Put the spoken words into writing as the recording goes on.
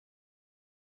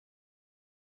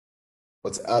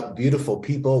What's up, beautiful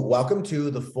people? Welcome to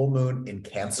the full moon in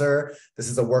Cancer. This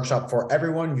is a workshop for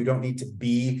everyone. You don't need to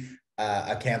be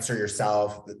a Cancer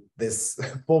yourself. This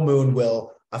full moon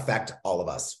will affect all of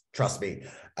us. Trust me.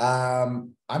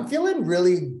 I'm feeling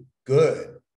really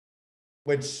good,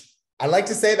 which I like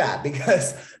to say that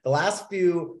because the last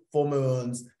few full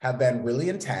moons have been really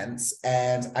intense.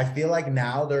 And I feel like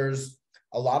now there's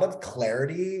a lot of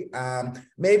clarity.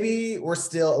 Maybe we're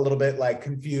still a little bit like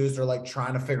confused or like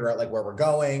trying to figure out like where we're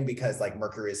going because like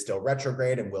Mercury is still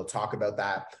retrograde, and we'll talk about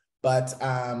that. But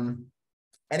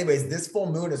anyways, this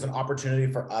full moon is an opportunity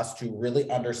for us to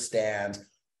really understand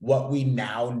what we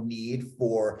now need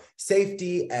for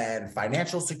safety and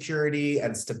financial security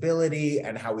and stability,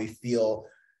 and how we feel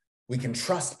we can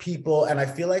trust people. And I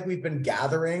feel like we've been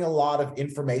gathering a lot of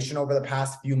information over the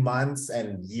past few months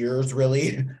and years,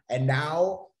 really. And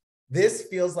now this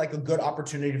feels like a good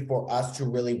opportunity for us to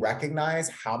really recognize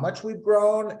how much we've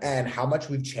grown and how much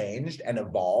we've changed and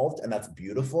evolved. And that's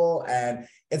beautiful. And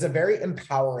it's a very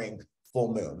empowering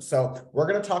full moon. So we're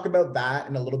going to talk about that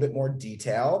in a little bit more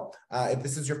detail. If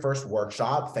this is your first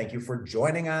workshop, thank you for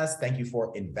joining us. Thank you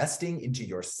for investing into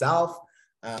yourself.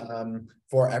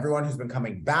 For everyone who's been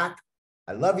coming back,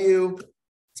 I love you.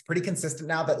 It's pretty consistent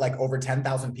now that like over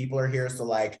 10,000 people are here. So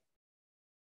like,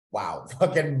 wow,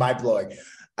 fucking mind blowing.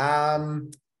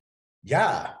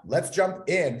 Yeah, let's jump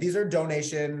in. These are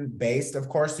donation based, of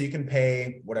course, so you can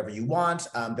pay whatever you want.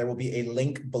 There will be a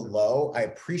link below. I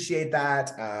appreciate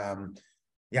that.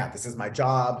 Yeah, this is my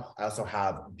job. I also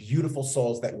have beautiful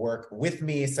souls that work with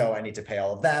me, so I need to pay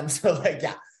all of them. So like,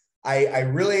 yeah. I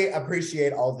really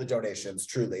appreciate all of the donations,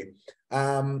 truly.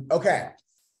 Okay,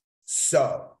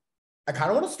 so I kind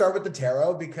of want to start with the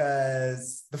tarot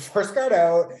because the first card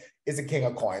out is a King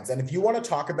of Coins. And if you want to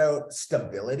talk about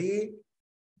stability,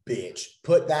 bitch,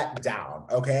 put that down,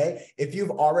 okay? If you've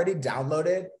already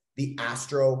downloaded the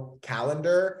Astro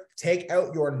Calendar, take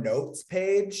out your notes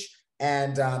page,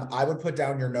 and I would put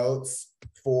down your notes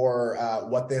for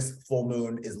what this full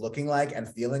moon is looking like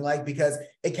and feeling like, because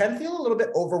it can feel a little bit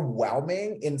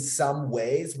overwhelming in some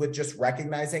ways with just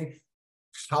recognizing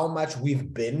how much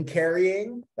we've been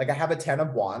carrying. Like I have a 10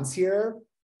 of Wands here,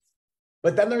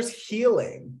 but then there's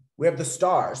healing. We have the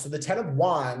Star. So the 10 of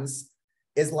Wands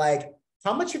is like,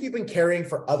 how much have you been carrying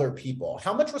for other people?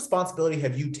 How much responsibility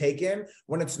have you taken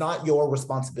when it's not your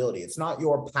responsibility? It's not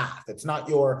your path. It's not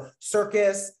your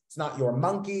circus. It's not your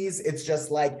monkeys. It's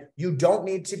just like, you don't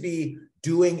need to be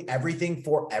doing everything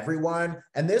for everyone.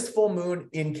 And this full moon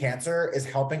in Cancer is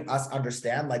helping us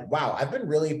understand like, wow, I've been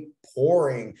really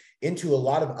pouring into a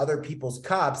lot of other people's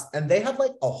cups, and they have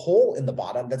like a hole in the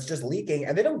bottom that's just leaking,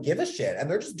 and they don't give a shit. And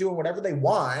they're just doing whatever they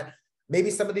want. Maybe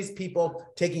some of these people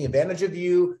taking advantage of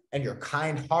you and your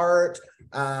kind heart.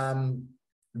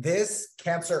 This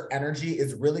Cancer energy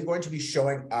is really going to be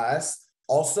showing us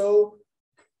also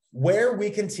where we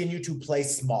continue to play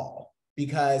small,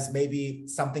 because maybe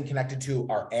something connected to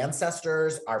our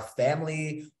ancestors, our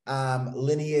family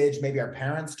lineage, maybe our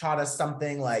parents taught us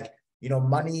something like, you know,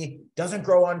 money doesn't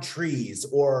grow on trees,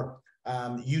 or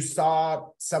you saw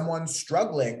someone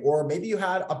struggling, or maybe you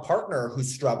had a partner who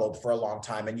struggled for a long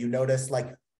time and you noticed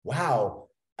like, wow,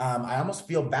 I almost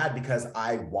feel bad because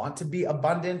I want to be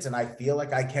abundant and I feel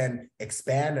like I can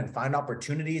expand and find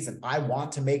opportunities and I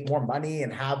want to make more money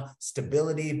and have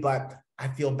stability, but I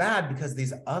feel bad because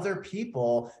these other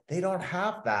people, they don't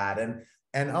have that.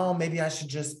 And oh, maybe I should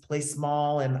just play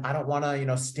small and I don't want to, you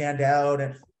know, stand out.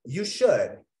 And you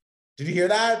should. Did you hear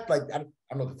that? Like, I don't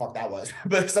know what the fuck that was,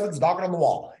 but someone's knocking on the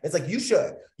wall. It's like, you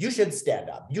should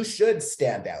stand up. You should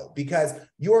stand out because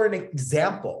you are an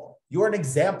example. You are an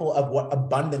example of what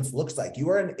abundance looks like. You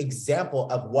are an example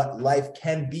of what life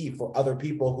can be for other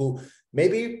people who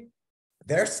maybe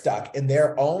they're stuck in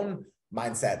their own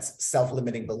mindsets,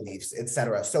 self-limiting beliefs,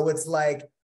 etc. So it's like,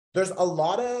 there's a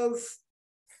lot of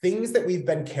things that we've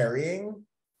been carrying.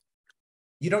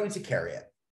 You don't need to carry it.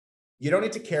 You don't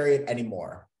need to carry it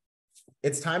anymore.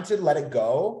 It's time to let it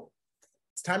go.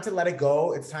 It's time to let it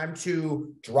go. It's time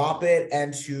to drop it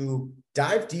and to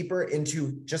dive deeper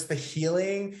into just the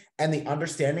healing and the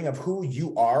understanding of who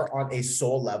you are on a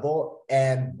soul level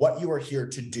and what you are here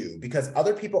to do, because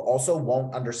other people also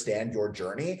won't understand your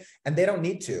journey and they don't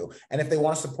need to. And if they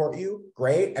want to support you,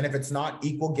 great. And if it's not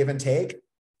equal give and take,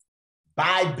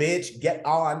 bye, bitch, get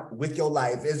on with your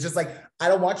life. It's just like, I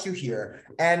don't want you here.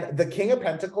 And the King of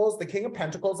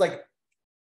Pentacles, like,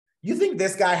 you think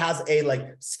this guy has a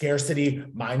like scarcity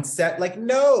mindset? Like,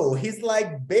 no, he's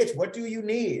like, bitch, what do you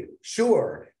need?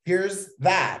 Sure, here's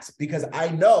that, because I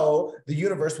know the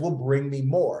universe will bring me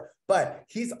more. But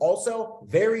he's also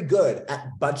very good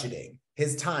at budgeting.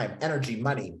 his time, energy,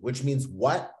 money, which means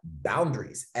what?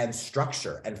 Boundaries and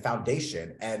structure and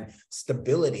foundation and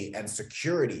stability and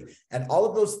security. And all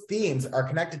of those themes are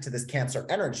connected to this Cancer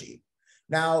energy.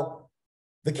 Now,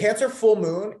 the Cancer full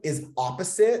moon is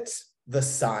opposite the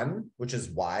sun, which is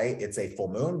why it's a full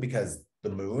moon, because the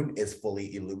moon is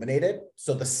fully illuminated.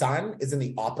 So the sun is in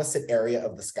the opposite area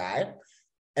of the sky,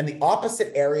 and the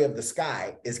opposite area of the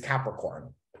sky is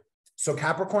Capricorn. So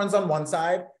Capricorn's on one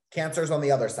side, Cancer's on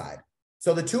the other side.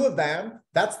 So the two of them,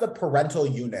 that's the parental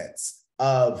units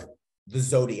of the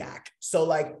zodiac. So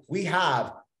like we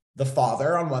have the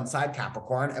father on one side,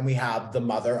 Capricorn, and we have the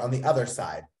mother on the other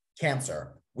side,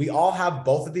 Cancer. We all have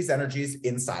both of these energies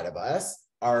inside of us,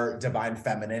 our divine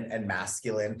feminine and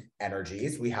masculine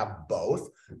energies. We have both,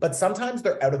 but sometimes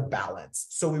they're out of balance.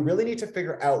 So we really need to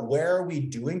figure out, where are we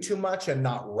doing too much and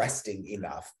not resting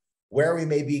enough? Where we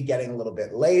may be getting a little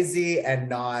bit lazy and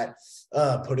not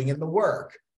putting in the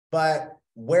work. But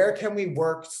where can we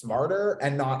work smarter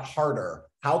and not harder?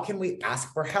 How can we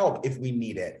ask for help if we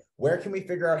need it? Where can we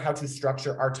figure out how to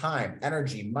structure our time,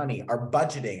 energy, money, our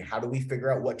budgeting? How do we figure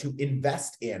out what to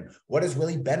invest in? What is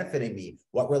really benefiting me?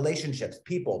 What relationships,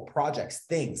 people, projects,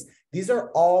 things? These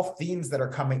are all themes that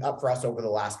are coming up for us over the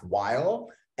last while.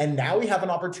 And now we have an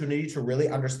opportunity to really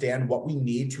understand what we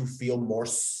need to feel more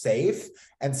safe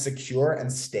and secure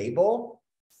and stable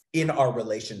in our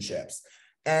relationships.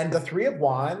 And the Three of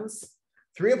Wands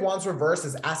reverse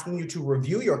is asking you to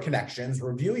review your connections,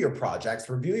 review your projects,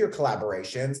 review your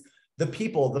collaborations, the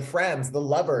people, the friends, the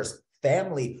lovers,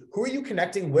 family. Who are you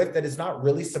connecting with that is not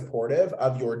really supportive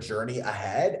of your journey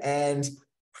ahead? And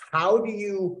how do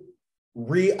you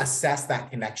reassess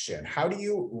that connection? How do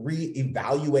you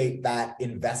reevaluate that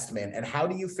investment? And how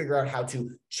do you figure out how to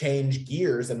change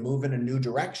gears and move in a new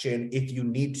direction if you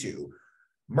need to?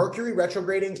 Mercury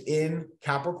retrograding in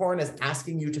Capricorn is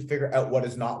asking you to figure out what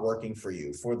is not working for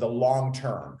you for the long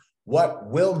term, what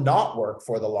will not work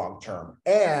for the long term,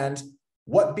 and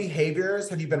what behaviors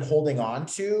have you been holding on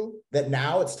to that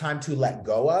now it's time to let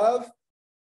go of.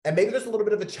 And maybe there's a little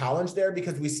bit of a challenge there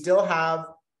because we still have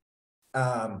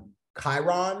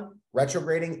Chiron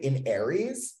retrograding in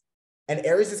Aries, and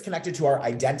Aries is connected to our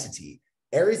identity.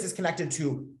 Aries is connected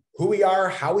to who we are,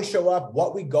 how we show up,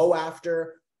 what we go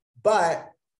after, but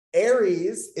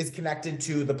Aries is connected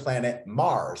to the planet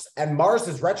Mars, and Mars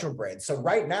is retrograde. So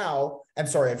right now, I'm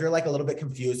sorry, if you're like a little bit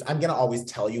confused, I'm going to always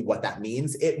tell you what that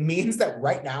means. It means that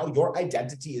right now your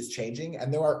identity is changing,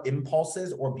 and there are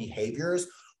impulses or behaviors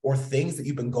or things that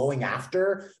you've been going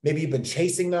after. Maybe you've been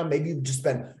chasing them. Maybe you've just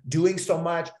been doing so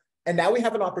much. And now we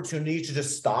have an opportunity to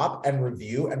just stop and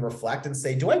review and reflect and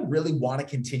say, do I really want to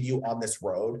continue on this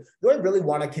road? Do I really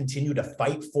want to continue to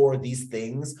fight for these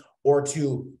things or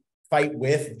to fight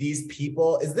with these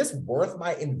people? Is this worth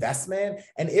my investment?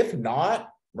 And if not,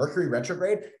 Mercury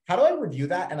retrograde, how do I review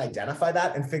that and identify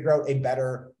that and figure out a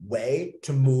better way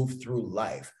to move through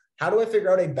life? How do I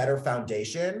figure out a better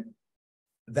foundation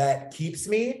that keeps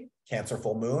me, Cancer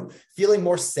full moon, feeling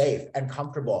more safe and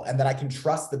comfortable, and that I can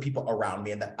trust the people around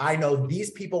me, and that I know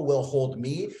these people will hold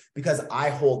me because I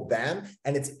hold them,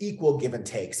 and it's equal give and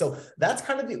take. So that's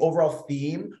kind of the overall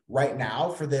theme right now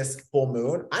for this full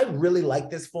moon. I really like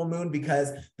this full moon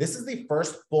because this is the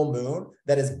first full moon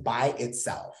that is by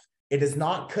itself. It is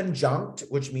not conjunct,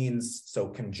 which means, so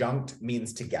conjunct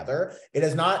means together. It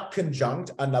is not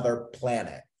conjunct another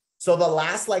planet. So the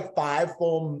last like 5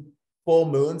 full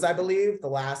moons, I believe, the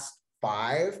last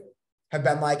 5 have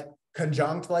been like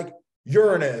conjunct like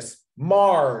Uranus,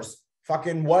 Mars,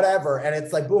 fucking whatever. And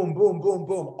it's like boom, boom, boom,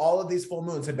 boom. All of these full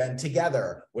moons have been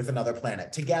together with another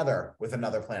planet, together with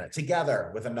another planet,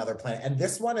 together with another planet. And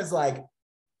this one is like,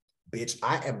 bitch,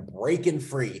 I am breaking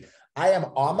free. I am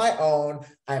on my own.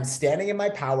 I am standing in my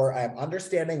power. I am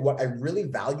understanding what I really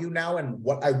value now and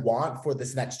what I want for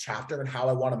this next chapter and how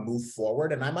I want to move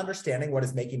forward. And I'm understanding what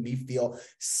is making me feel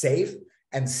safe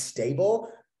and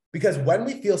stable, because when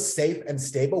we feel safe and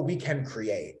stable, we can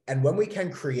create. And when we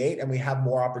can create and we have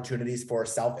more opportunities for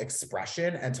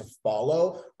self-expression and to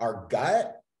follow our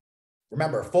gut.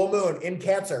 Remember, full moon in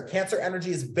Cancer. Cancer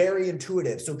energy is very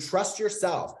intuitive. So trust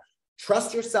yourself.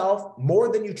 Trust yourself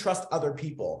more than you trust other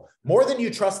people, more than you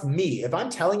trust me. If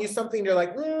I'm telling you something, you're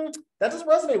like, that doesn't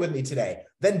resonate with me today,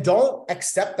 then don't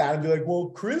accept that and be like, well,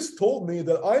 Chris told me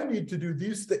that I need to do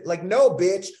these things. Like, no,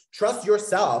 bitch, trust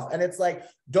yourself. And it's like,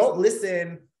 don't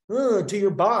listen to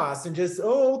your boss and just,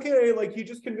 oh, okay, like he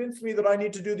just convinced me that I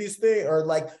need to do these things. Or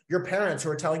like your parents who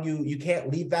are telling you you can't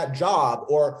leave that job,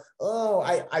 or, oh,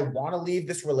 I want to leave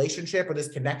this relationship or this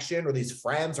connection or these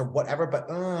friends or whatever,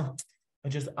 but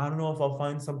I don't know if I'll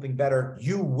find something better.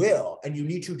 You will, and you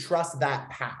need to trust that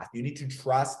path. You need to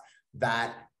trust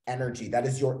that energy. That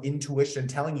is your intuition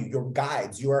telling you, your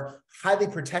guides. You are highly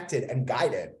protected and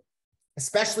guided,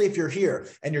 especially if you're here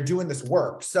and you're doing this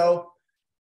work. So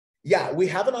yeah, we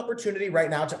have an opportunity right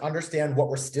now to understand what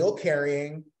we're still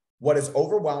carrying, what is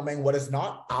overwhelming, what is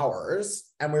not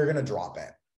ours, and we're going to drop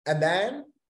it. And then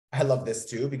I love this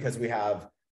too, because we have,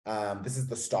 this is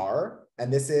the star,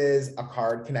 and this is a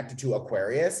card connected to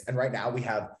Aquarius. And right now we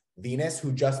have Venus,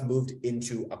 who just moved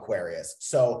into Aquarius.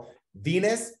 So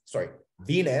Venus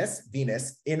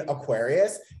in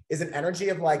Aquarius is an energy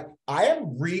of like, I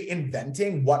am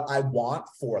reinventing what I want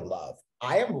for love.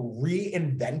 I am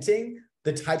reinventing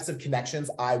the types of connections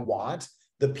I want,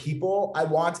 the people I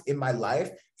want in my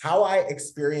life, how I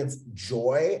experience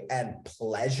joy and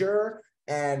pleasure,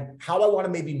 and how I want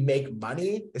to maybe make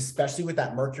money, especially with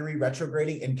that Mercury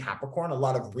retrograding in Capricorn, a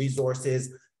lot of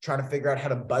resources, trying to figure out how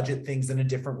to budget things in a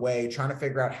different way, trying to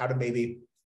figure out how to maybe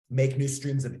make new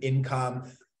streams of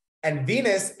income. And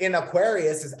Venus in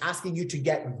Aquarius is asking you to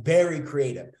get very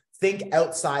creative. Think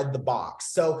outside the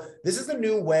box. So this is a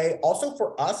new way also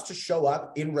for us to show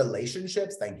up in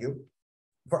relationships. Thank you.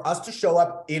 For us to show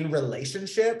up in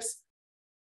relationships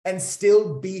and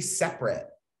still be separate.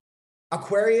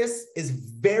 Aquarius is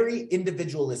very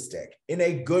individualistic in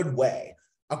a good way.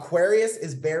 Aquarius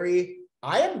is very,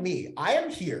 I am me, I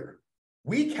am here.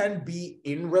 We can be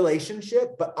in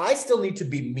relationship, but I still need to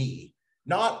be me.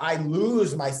 Not I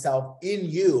lose myself in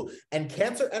you. And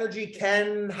Cancer energy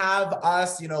can have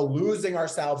us, losing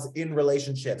ourselves in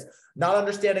relationships, not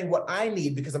understanding what I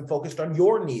need because I'm focused on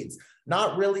your needs,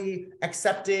 not really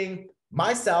accepting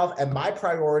myself and my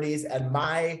priorities and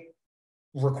my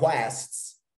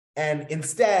requests, and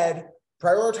instead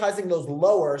prioritizing those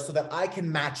lower so that I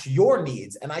can match your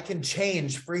needs and I can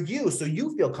change for you so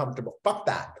you feel comfortable. Fuck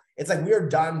that. It's like we are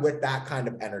done with that kind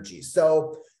of energy.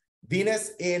 So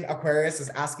Venus in Aquarius is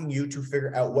asking you to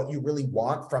figure out what you really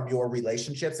want from your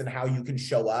relationships and how you can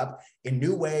show up in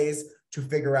new ways to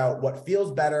figure out what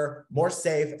feels better, more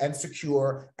safe and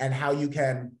secure, and how you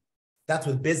can, that's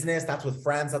with business, that's with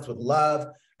friends, that's with love,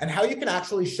 and how you can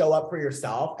actually show up for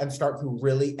yourself and start to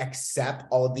really accept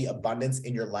all of the abundance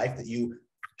in your life that you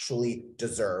actually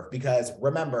deserve. Because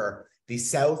remember, the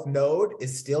South Node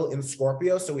is still in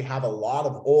Scorpio, so we have a lot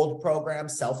of old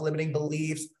programs, self-limiting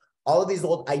beliefs, all of these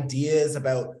old ideas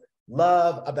about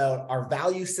love, about our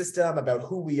value system, about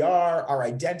who we are, our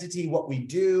identity, what we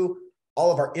do,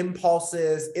 all of our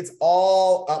impulses. It's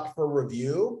all up for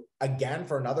review again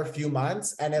for another few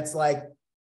months. And it's like,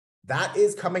 that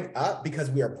is coming up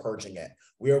because we are purging it.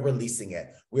 We are releasing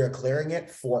it. We are clearing it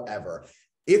forever.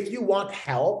 If you want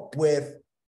help with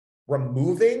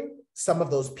removing some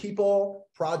of those people,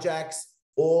 projects,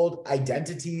 old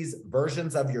identities,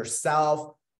 versions of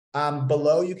yourself,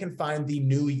 below you can find the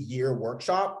New Year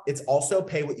workshop. It's also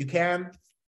pay what you can.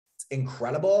 It's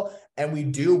incredible. And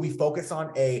we focus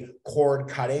on a cord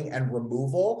cutting and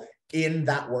removal in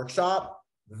that workshop.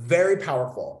 Very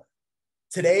powerful.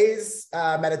 Today's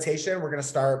meditation, we're going to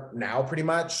start now pretty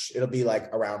much. It'll be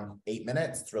like around 8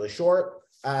 minutes. It's really short.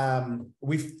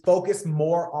 We focus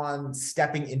more on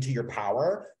stepping into your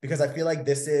power because I feel like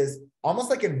this is almost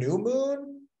like a new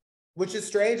moon, which is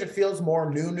strange. It feels more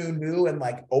new and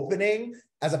like opening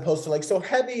as opposed to like so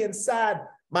heavy and sad.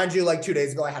 Mind you, like 2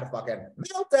 days ago, I had a fucking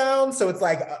meltdown. So it's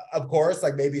like, of course,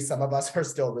 like maybe some of us are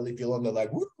still really feeling the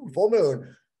like, woo, full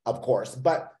moon, of course.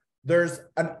 But there's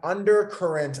an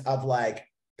undercurrent of like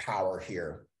power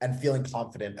here and feeling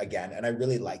confident again. And I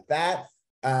really like that.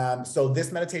 So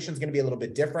this meditation is going to be a little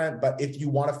bit different, but if you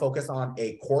want to focus on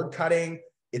a cord cutting,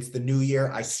 it's the new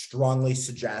year. I strongly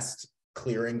suggest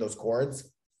clearing those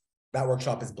cords. That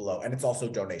workshop is below, and it's also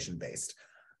donation based.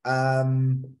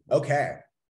 Okay, I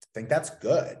think that's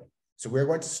good. So we're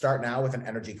going to start now with an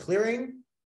energy clearing,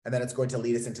 and then it's going to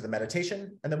lead us into the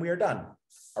meditation, and then we are done.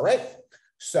 All right.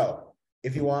 So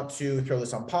if you want to throw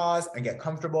this on pause and get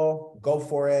comfortable, go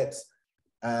for it.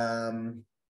 I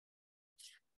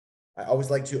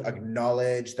always like to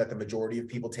acknowledge that the majority of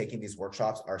people taking these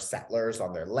workshops are settlers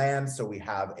on their land. So we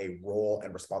have a role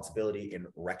and responsibility in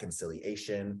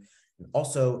reconciliation. And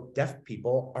also, deaf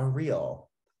people are real.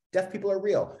 Deaf people are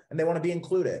real and they want to be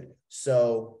included.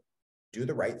 So do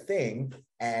the right thing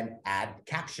and add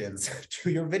captions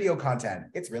to your video content.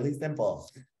 It's really simple.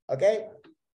 Okay.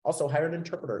 Also hire an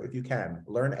interpreter if you can.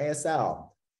 Learn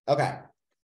ASL. Okay.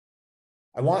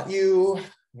 I'm going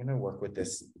to work with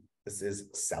this. This is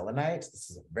selenite.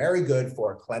 This is very good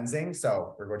for cleansing.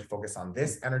 So we're going to focus on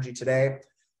this energy today.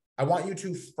 I want you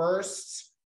to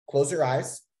first close your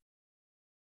eyes.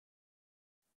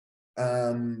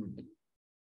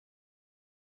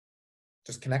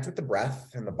 Just connect with the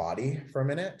breath and the body for a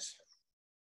minute.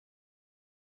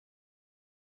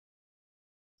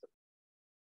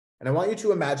 And I want you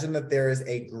to imagine that there is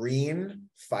a green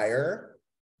fire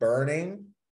burning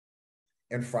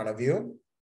in front of you.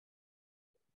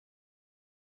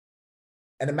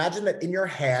 And imagine that in your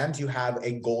hand, you have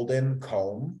a golden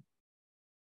comb.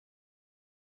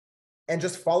 And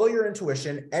just follow your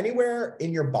intuition anywhere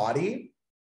in your body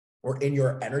or in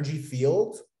your energy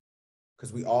field,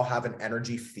 because we all have an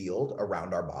energy field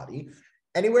around our body.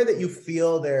 Anywhere that you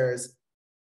feel there's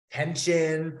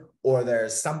tension or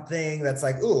there's something that's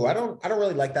like, ooh, I don't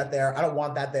really like that there. I don't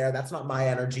want that there. That's not my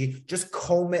energy. Just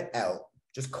comb it out.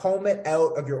 Just comb it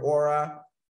out of your aura.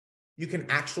 You can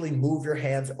actually move your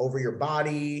hands over your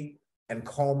body and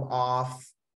comb off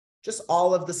just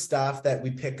all of the stuff that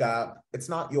we pick up. It's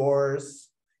not yours.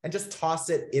 And just toss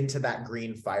it into that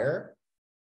green fire.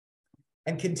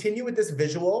 And continue with this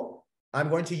visual. I'm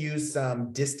going to use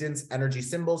some distance energy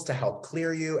symbols to help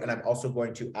clear you. And I'm also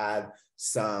going to add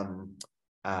some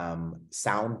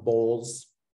sound bowls.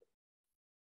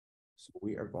 So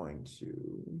we are going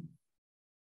to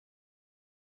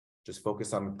just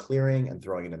focus on clearing and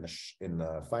throwing it in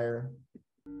the fire.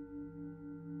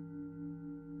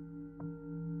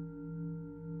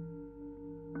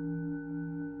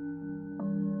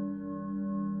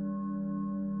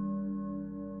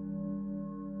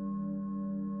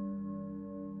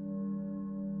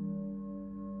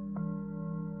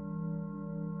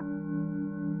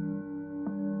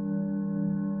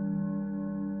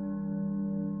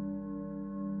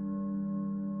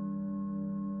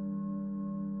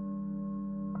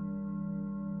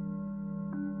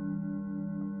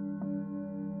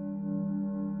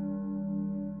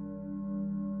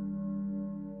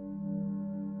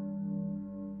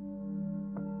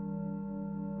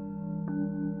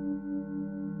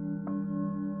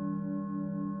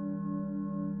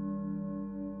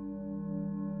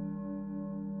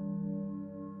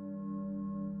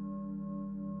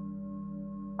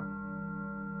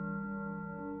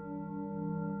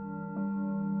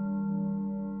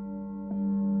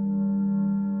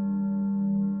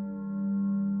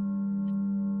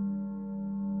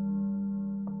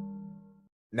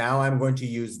 Now I'm going to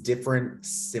use different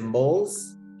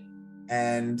symbols,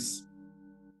 and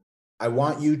I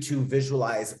want you to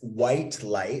visualize white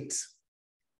light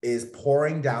is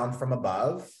pouring down from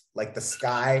above, like the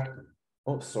sky.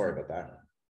 Oh, sorry about that.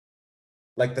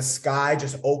 Like the sky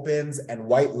just opens and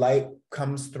white light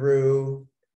comes through.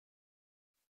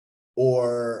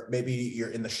 Or maybe you're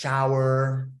in the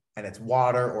shower and it's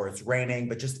water or it's raining,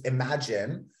 but just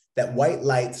imagine that white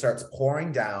light starts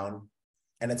pouring down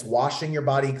and it's washing your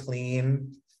body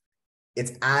clean.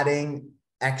 It's adding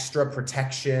extra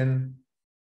protection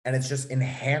and it's just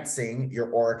enhancing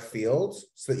your auric field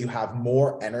so that you have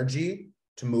more energy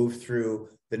to move through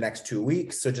the next 2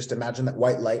 weeks. So just imagine that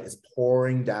white light is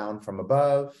pouring down from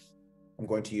above. I'm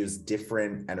going to use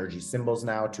different energy symbols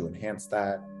now to enhance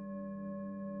that.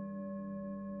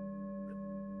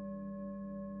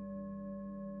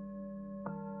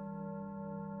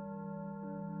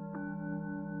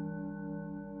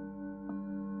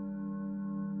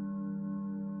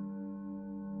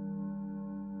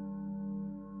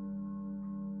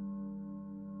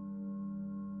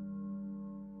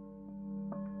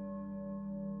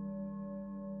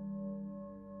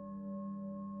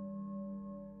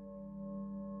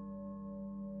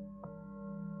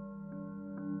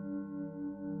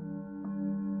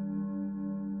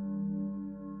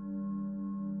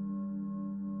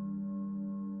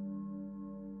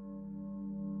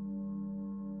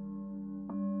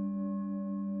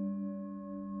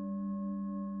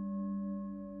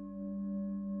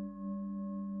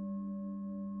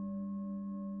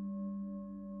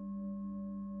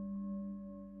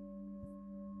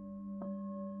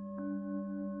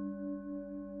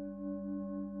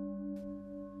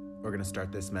 We're going to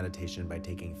start this meditation by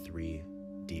taking 3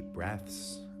 deep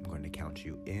breaths. I'm going to count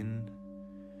you in.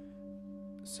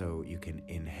 So you can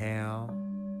inhale,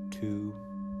 2,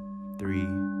 3,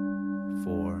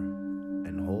 4,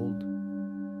 and hold.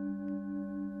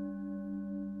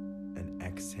 And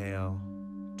exhale,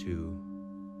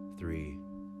 2, 3,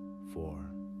 4.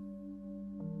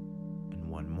 And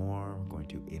one more. We're going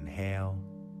to inhale,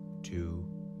 2,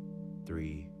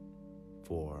 3,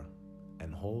 4,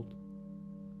 and hold.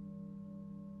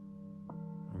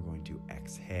 We're going to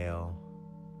exhale,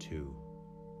 2,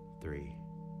 3,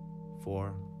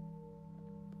 4.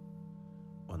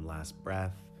 One last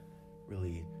breath,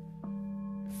 really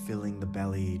filling the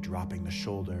belly, dropping the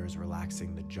shoulders,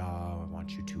 relaxing the jaw. I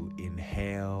want you to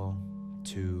inhale,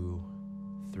 2,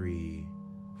 3,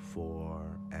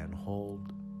 4, and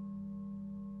hold.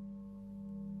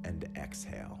 And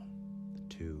exhale,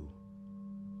 2,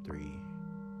 3,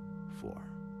 4.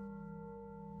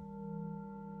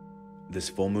 this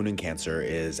full moon in Cancer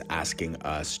is asking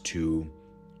us to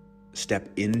step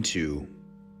into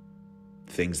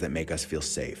things that make us feel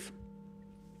safe,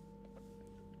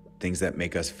 things that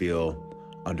make us feel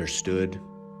understood,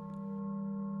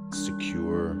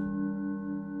 secure,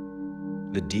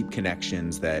 the deep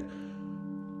connections that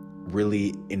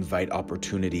really invite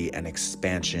opportunity and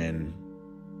expansion,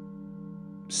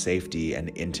 safety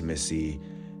and intimacy,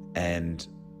 and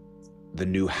the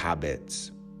new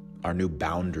habits, our new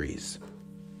boundaries.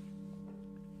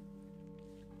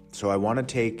 So I want to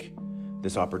take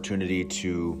this opportunity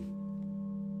to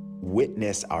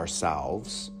witness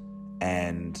ourselves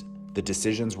and the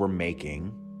decisions we're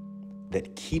making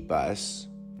that keep us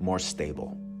more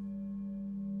stable.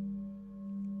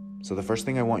 So the first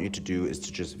thing I want you to do is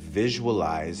to just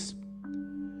visualize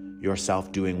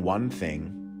yourself doing one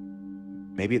thing.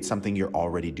 Maybe it's something you're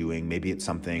already doing. Maybe it's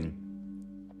something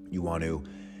you want to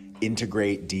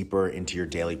integrate deeper into your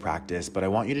daily practice. But I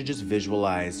want you to just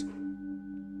visualize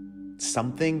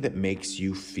something that makes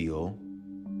you feel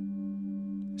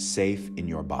safe in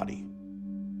your body.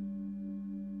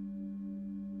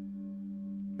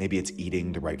 Maybe it's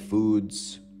eating the right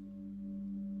foods,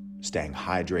 staying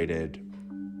hydrated.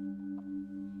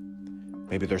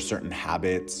 Maybe there's certain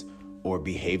habits or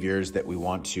behaviors that we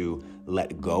want to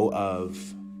let go of.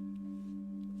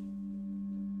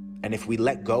 And if we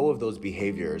let go of those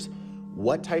behaviors,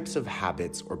 what types of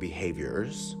habits or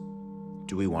behaviors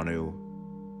do we want to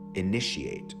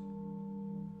initiate?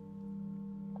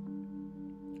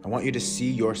 I want you to see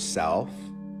yourself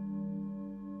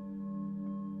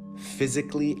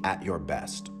physically at your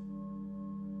best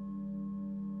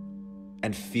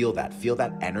and feel that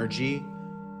energy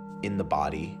in the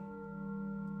body.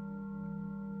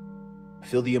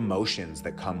 Feel the emotions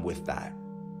that come with that.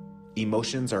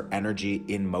 Emotions are energy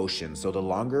in motion. So the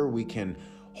longer we can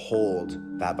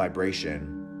hold that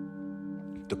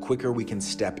vibration, the quicker we can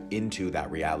step into that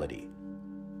reality.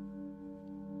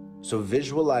 So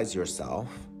visualize yourself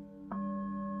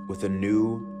with a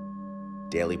new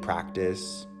daily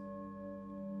practice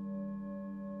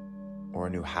or a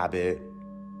new habit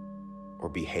or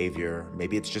behavior.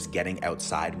 Maybe it's just getting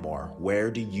outside more.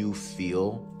 Where do you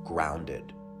feel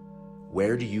grounded?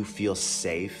 Where do you feel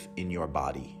safe in your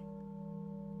body?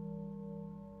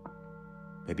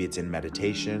 Maybe it's in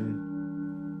meditation.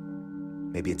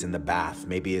 Maybe it's in the bath.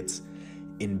 Maybe it's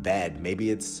in bed.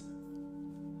 Maybe it's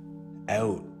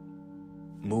out,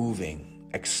 moving,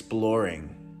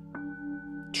 exploring,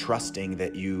 trusting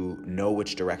that you know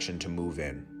which direction to move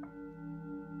in.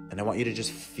 And I want you to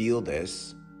just feel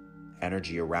this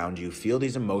energy around you. Feel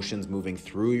these emotions moving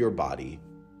through your body.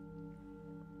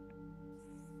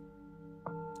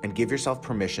 And give yourself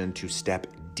permission to step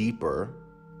deeper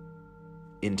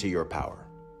into your power.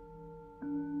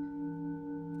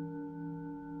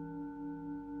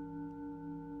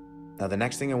 Now, the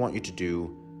next thing I want you to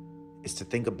do is to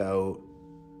think about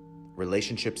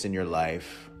relationships in your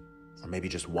life, or maybe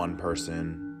just one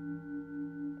person.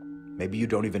 Maybe you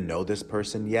don't even know this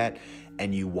person yet,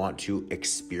 and you want to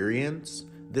experience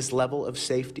this level of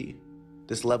safety,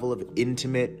 this level of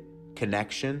intimate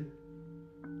connection.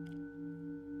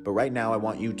 But right now, I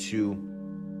want you to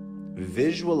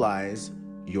visualize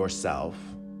yourself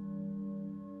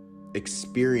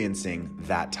experiencing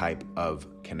that type of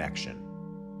connection.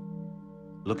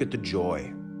 Look at the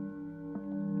joy.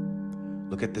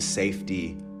 Look at the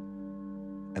safety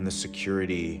and the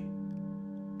security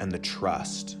and the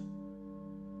trust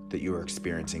that you are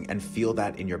experiencing, and feel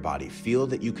that in your body. Feel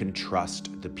that you can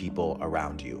trust the people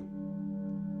around you.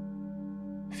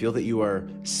 Feel that you are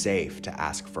safe to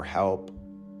ask for help,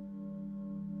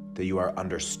 that you are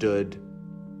understood,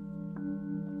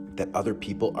 that other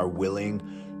people are willing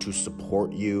to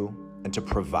support you and to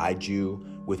provide you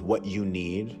with what you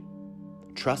need.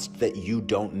 Trust that you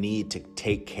don't need to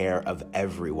take care of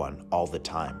everyone all the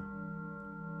time.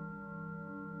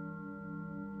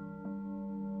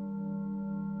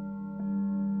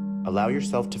 Allow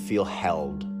yourself to feel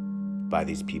held by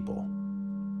these people.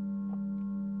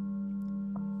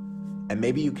 And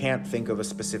maybe you can't think of a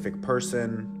specific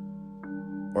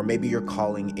person, or maybe you're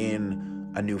calling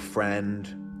in a new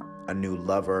friend, a new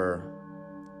lover.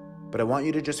 But I want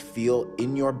you to just feel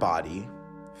in your body,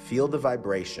 feel the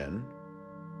vibration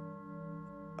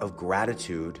of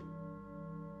gratitude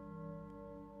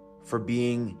for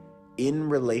being in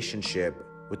relationship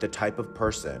with the type of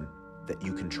person that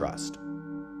you can trust.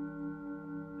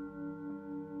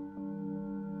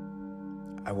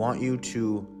 I want you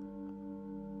to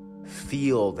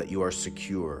feel that you are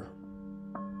secure,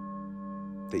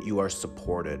 that you are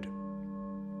supported.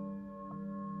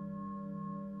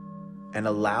 and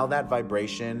allow that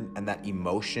vibration and that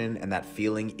emotion and that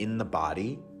feeling in the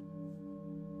body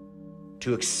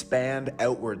to expand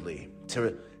outwardly,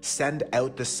 to send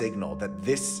out the signal that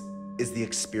this is the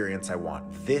experience I want.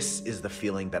 This is the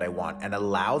feeling that I want, and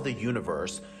allow the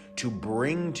universe to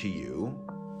bring to you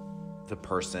the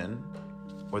person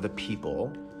or the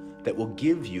people that will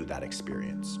give you that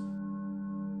experience.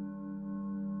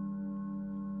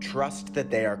 Trust that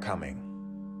they are coming.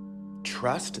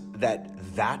 Trust that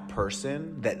that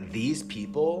person, that these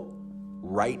people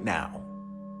right now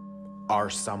are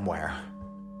somewhere.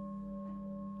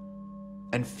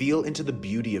 And feel into the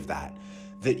beauty of that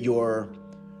your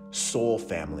soul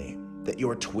family, that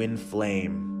your twin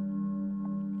flame,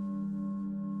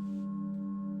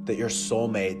 that your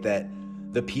soulmate, that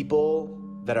the people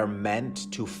that are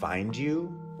meant to find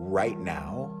you right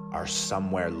now are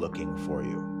somewhere looking for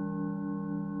you.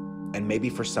 And maybe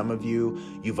for some of you,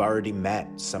 you've already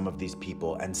met some of these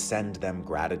people, and send them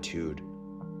gratitude.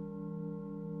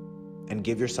 And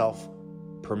give yourself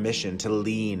permission to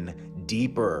lean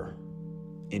deeper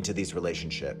into these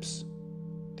relationships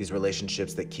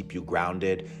that keep you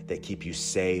grounded, that keep you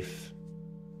safe,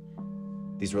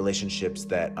 these relationships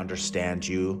that understand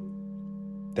you,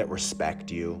 that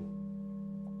respect you.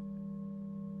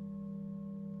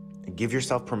 And give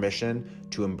yourself permission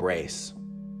to embrace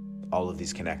all of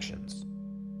these connections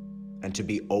and to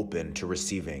be open to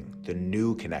receiving the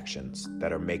new connections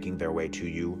that are making their way to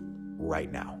you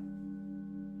right now.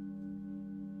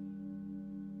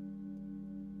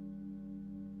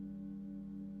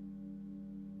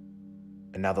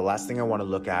 And now the last thing I want to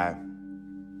look at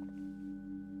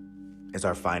is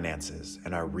our finances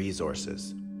and our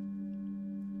resources.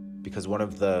 Because one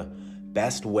of the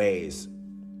best ways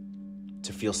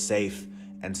to feel safe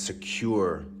and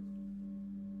secure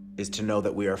is to know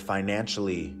that we are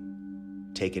financially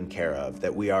taken care of,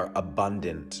 that we are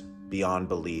abundant beyond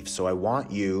belief. So I want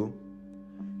you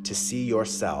to see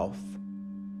yourself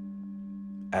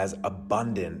as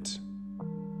abundant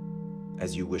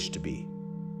as you wish to be.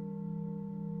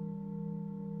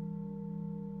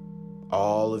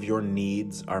 All of your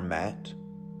needs are met.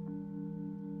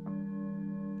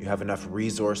 You have enough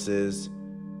resources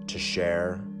to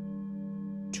share,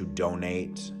 to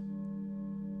donate,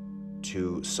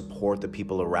 to support the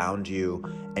people around you,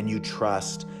 and you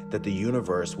trust that the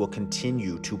universe will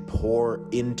continue to pour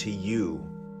into you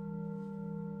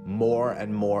more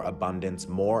and more abundance,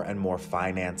 more and more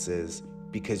finances,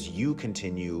 because you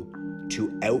continue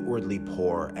to outwardly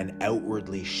pour and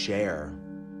outwardly share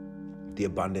the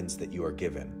abundance that you are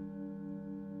given.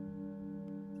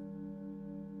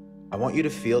 I want you to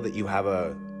feel that you have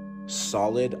a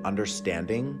solid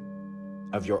understanding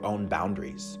of your own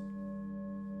boundaries,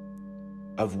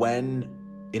 of when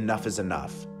enough is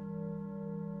enough,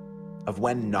 of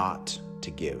when not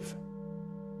to give.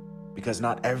 Because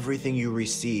not everything you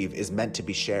receive is meant to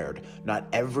be shared. Not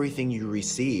everything you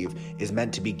receive is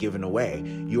meant to be given away.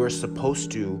 You are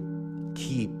supposed to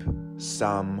keep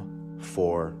some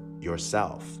for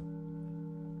yourself.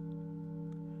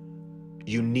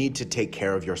 You need to take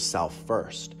care of yourself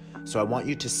first. So I want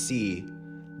you to see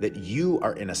that you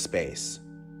are in a space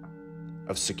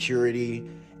of security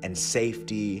and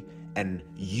safety, and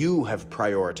you have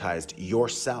prioritized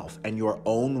yourself and your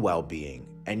own well-being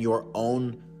and your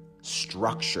own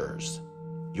structures,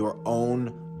 your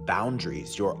own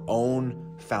boundaries, your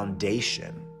own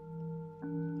foundation.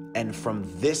 And from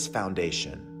this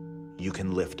foundation, you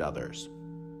can lift others.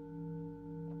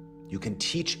 You can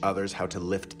teach others how to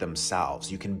lift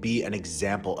themselves. You can be an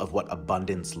example of what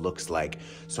abundance looks like.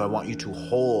 So I want you to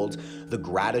hold the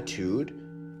gratitude,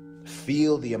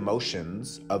 feel the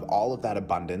emotions of all of that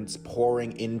abundance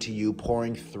pouring into you,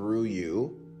 pouring through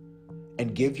you,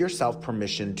 and give yourself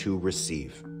permission to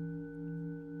receive.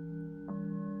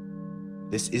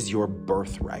 This is your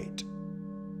birthright.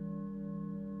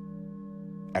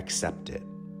 Accept it.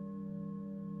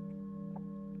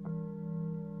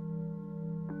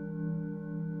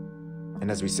 And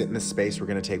as we sit in this space, we're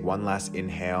going to take one last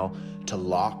inhale to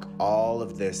lock all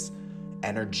of this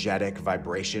energetic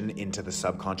vibration into the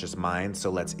subconscious mind. So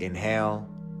let's inhale,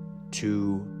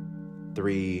 2,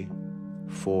 3,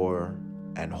 4,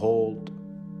 and hold.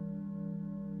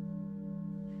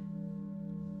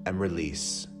 And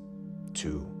release,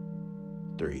 2,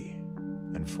 3,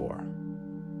 and 4.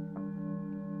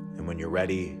 And when you're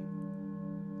ready,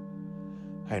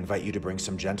 I invite you to bring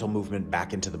some gentle movement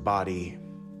back into the body,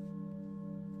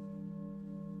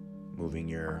 moving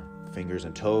your fingers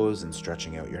and toes and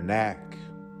stretching out your neck.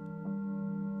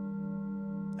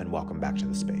 And welcome back to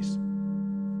the space.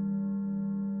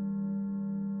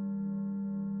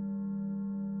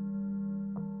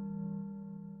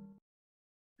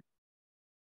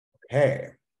 Okay.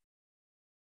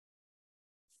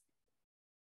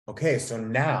 Okay, so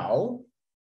now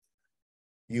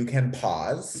you can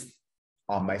pause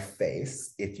on my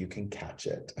face if you can catch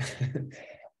it.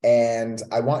 And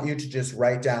I want you to just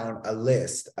write down a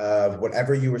list of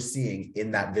whatever you were seeing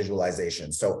in that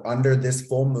visualization. So under this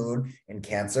full moon in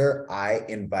Cancer, I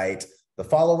invite the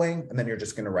following, and then you're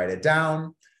just going to write it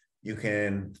down. You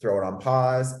can throw it on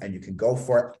pause and you can go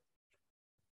for it.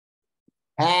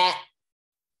 Ah.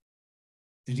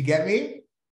 Did you get me?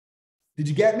 Did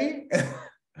you get me?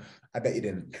 I bet you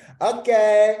didn't.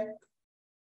 Okay.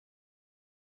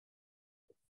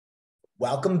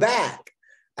 Welcome back.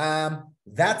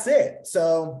 That's it.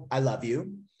 So I love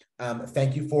you.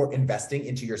 Thank you for investing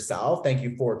into yourself. Thank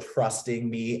you for trusting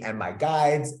me and my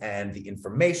guides and the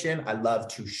information I love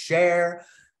to share.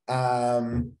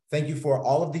 Thank you for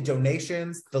all of the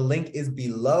donations. The link is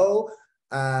below.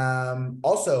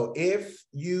 Also,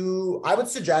 I would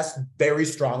suggest very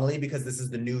strongly, because this is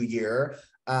the new year,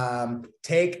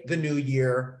 take the New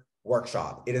Year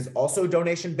workshop. It is also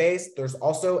donation based. There's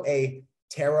also a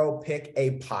tarot pick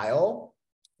a pile.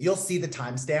 You'll see the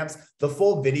timestamps. The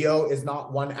full video is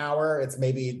not 1 hour. It's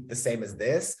maybe the same as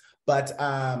this, but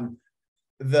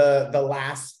the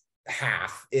last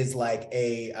half is like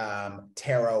a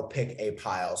tarot pick a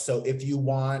pile. So if you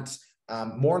want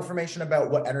more information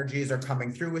about what energies are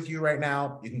coming through with you right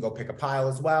now, you can go pick a pile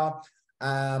as well.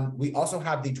 We also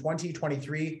have the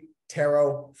 2023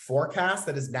 tarot forecast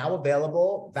that is now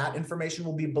available. That information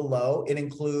will be below. It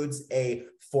includes a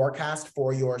forecast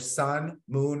for your sun,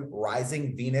 moon,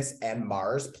 rising, Venus, and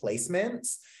Mars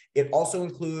placements. It also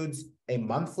includes a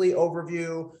monthly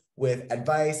overview with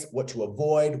advice, what to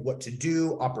avoid, what to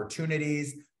do,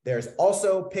 opportunities. There's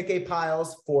also pick a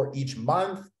piles for each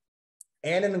month,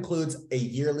 and it includes a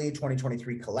yearly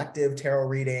 2023 collective tarot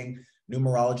reading,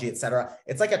 numerology, etc.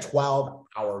 It's like a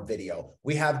 12-hour video.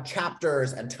 We have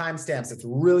chapters and timestamps. It's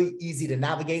really easy to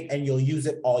navigate, and you'll use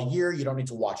it all year. You don't need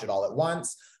to watch it all at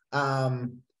once.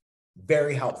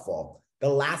 Very helpful. The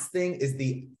last thing is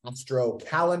the Astro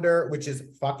Calendar, which is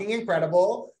fucking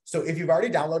incredible. So if you've already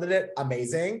downloaded it,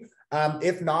 amazing.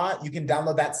 If not, you can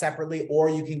download that separately, or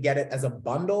you can get it as a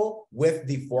bundle with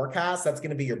the forecast. That's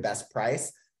going to be your best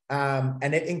price.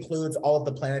 And it includes all of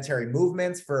the planetary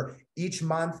movements for each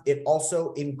month. It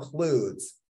also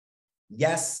includes,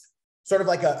 yes, sort of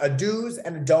like a do's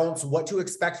and a don'ts, what to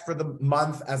expect for the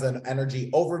month as an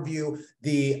energy overview,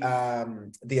 the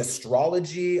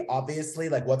astrology, obviously,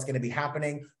 like what's going to be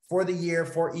happening for the year,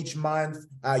 for each month.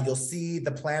 You'll see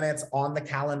the planets on the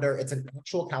calendar. It's an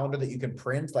actual calendar that you can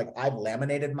print. Like I've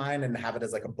laminated mine and have it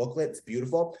as like a booklet. It's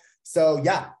beautiful. So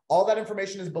yeah, all that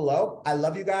information is below. I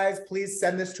love you guys. Please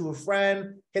send this to a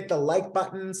friend, hit the like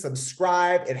button,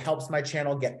 subscribe. It helps my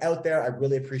channel get out there. I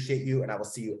really appreciate you, and I will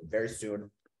see you very soon.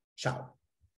 Ciao.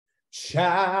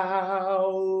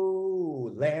 Ciao,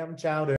 lamb chowder.